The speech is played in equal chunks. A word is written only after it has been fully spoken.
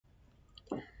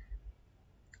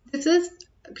This is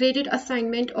graded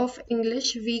assignment of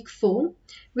English week 4,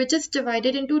 which is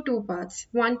divided into two parts.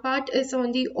 One part is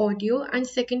on the audio and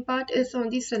second part is on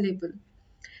the syllable.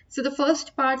 So the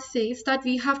first part says that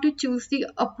we have to choose the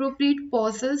appropriate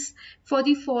pauses for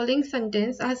the following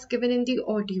sentence as given in the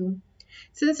audio.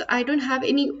 Since I don't have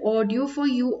any audio for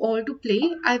you all to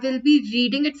play, I will be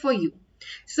reading it for you.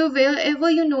 So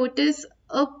wherever you notice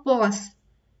a pause,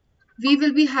 we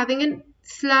will be having a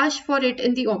slash for it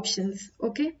in the options.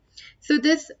 Okay, so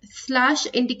this slash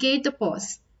indicate the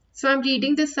pause. So I'm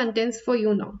reading this sentence for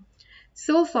you now.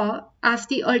 So far as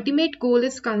the ultimate goal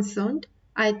is concerned,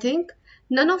 I think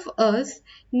none of us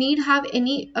need have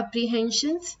any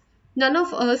apprehensions, none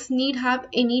of us need have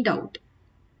any doubt.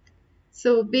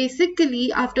 So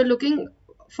basically, after looking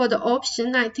for the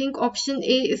option, I think option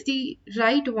A is the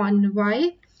right one.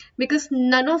 Why? Because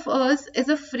none of us is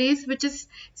a phrase which is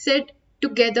said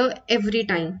together every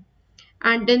time.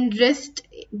 And then rest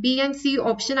B and C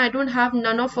option, I don't have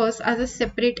none of us as a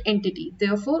separate entity.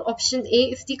 Therefore, option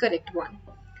A is the correct one.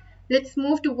 Let's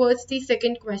move towards the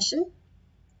second question.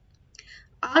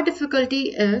 Our difficulty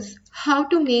is how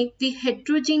to make the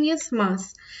heterogeneous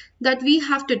mass that we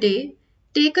have today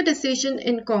take a decision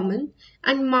in common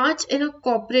and march in a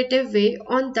cooperative way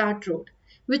on that road,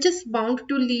 which is bound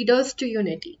to lead us to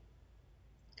unity.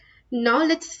 Now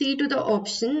let's see to the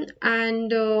option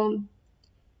and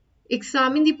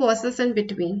examine the pauses in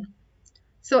between.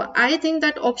 So I think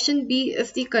that option B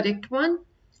is the correct one.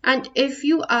 And if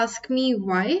you ask me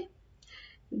why,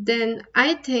 then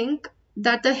I think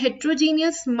that the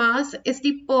heterogeneous mass is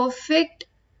the perfect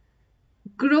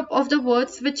group of the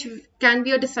words which can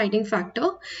be a deciding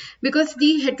factor, because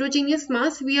the heterogeneous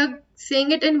mass, we are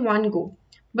saying it in one go,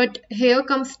 but here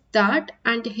comes that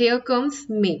and here comes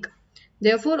make.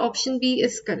 Therefore option B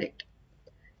is correct.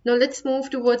 Now let's move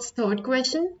towards third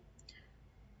question.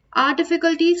 Our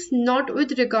difficulty is not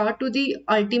with regard to the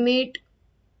ultimate,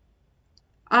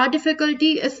 our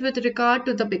difficulty is with regard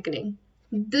to the beginning.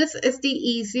 This is the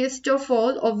easiest of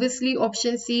all. Obviously,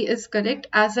 option C is correct.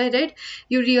 As I read,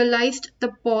 you realized the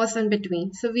pause in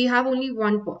between. So we have only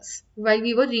one pause while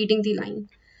we were reading the line.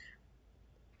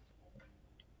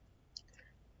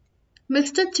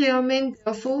 Mr. Chairman,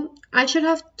 therefore, I should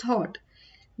have thought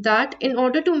that in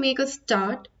order to make a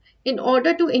start, in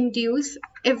order to induce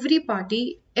every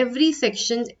party, every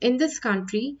section in this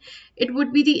country, it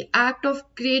would be the act of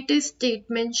greatest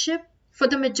statesmanship for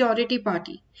the majority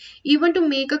party, even to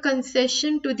make a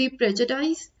concession to the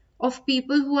prejudice of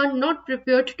people who are not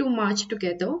prepared to march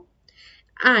together.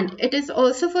 And it is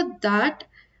also for that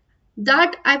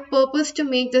I purpose to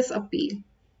make this appeal.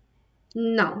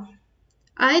 Now,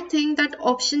 I think that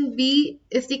option B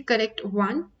is the correct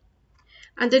one.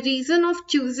 And the reason of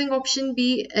choosing option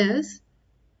B is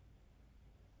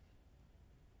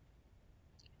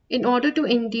in order to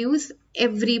induce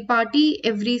every party,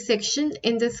 every section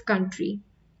in this country.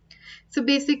 So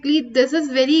basically, this is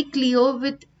very clear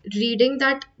with reading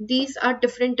that these are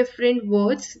different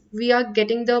words. We are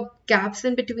getting the gaps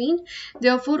in between.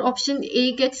 Therefore, option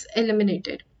A gets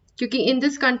eliminated. Because in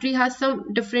this country has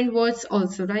some different words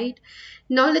also, right?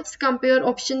 Now let's compare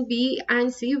option B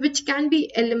and C, which can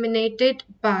be eliminated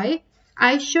by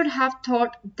I should have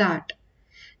thought that.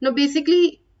 Now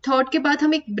basically thought के बाद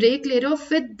हम एक break ले रहे हैं और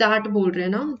फिर that बोल रहे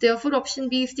हैं ना. Therefore option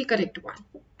B is the correct one.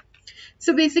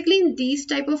 So basically in these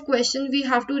type of questions we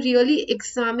have to really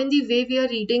examine the way we are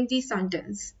reading the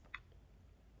sentence.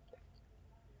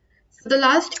 So the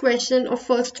last question of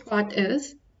first part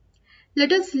is,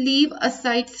 let us leave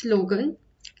aside slogan,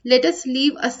 let us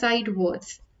leave aside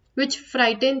words which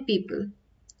frighten people.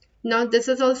 Now this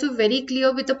is also very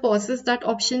clear with the pauses that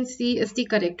option C is the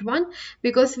correct one,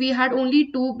 because we had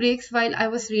only 2 breaks while I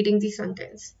was reading the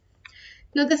sentence.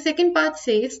 Now the second part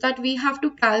says that we have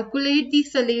to calculate the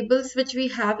syllables which we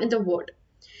have in the word.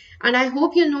 And I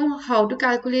hope you know how to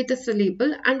calculate the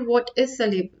syllable and what is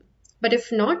syllable. But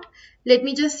if not, let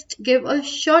me just give a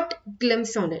short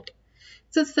glimpse on it.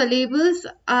 So syllables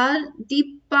are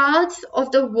the parts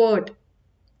of the word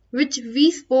which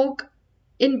we spoke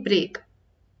in break.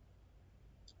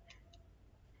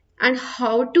 And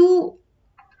how to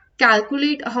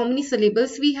calculate how many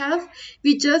syllables we have?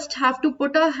 We just have to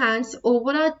put our hands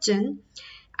over our chin,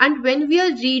 and when we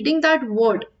are reading that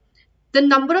word, the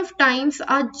number of times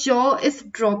our jaw is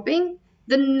dropping,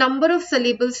 the number of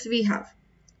syllables we have.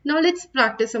 Now let's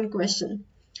practice some question.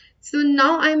 So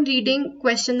now I'm reading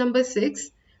question number 6.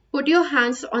 Put your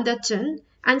hands on the chin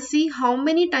and see how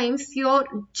many times your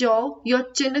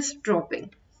chin is dropping.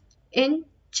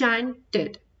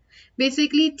 Enchanted.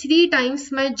 Basically 3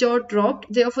 times my jaw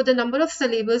dropped, therefore the number of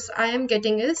syllables I am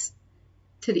getting is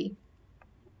 3.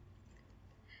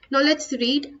 Now let's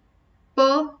read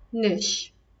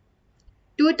punish.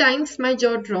 2 times my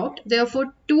jaw dropped.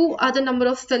 Therefore, 2 are the number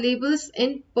of syllables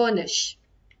in punish.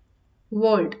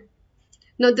 Word.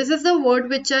 Now this is the word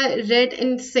which I read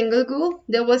in single go.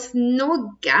 There was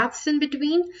no gaps in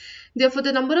between. Therefore,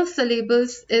 the number of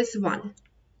syllables is 1.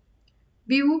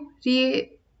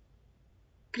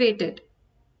 Bureaucrated.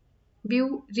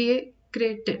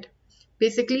 Bureaucrated.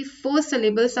 Basically, 4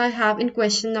 syllables I have in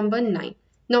question number 9.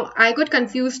 Now, I got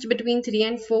confused between 3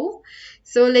 and 4.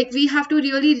 So, like, we have to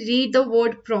really read the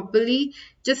word properly.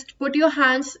 Just put your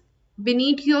hands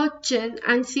beneath your chin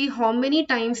and see how many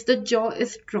times the jaw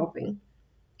is dropping.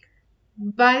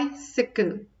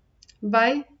 Bicycle.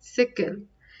 Bicycle.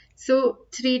 So,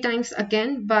 3 times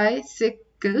again,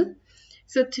 bicycle.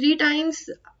 So 3 times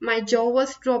my jaw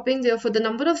was dropping, therefore the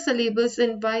number of syllables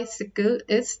in bicycle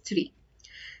is 3.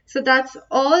 So that's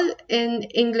all in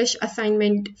English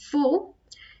assignment 4.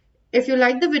 If you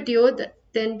like the video,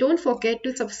 then don't forget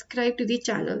to subscribe to the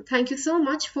channel. Thank you so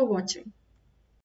much for watching.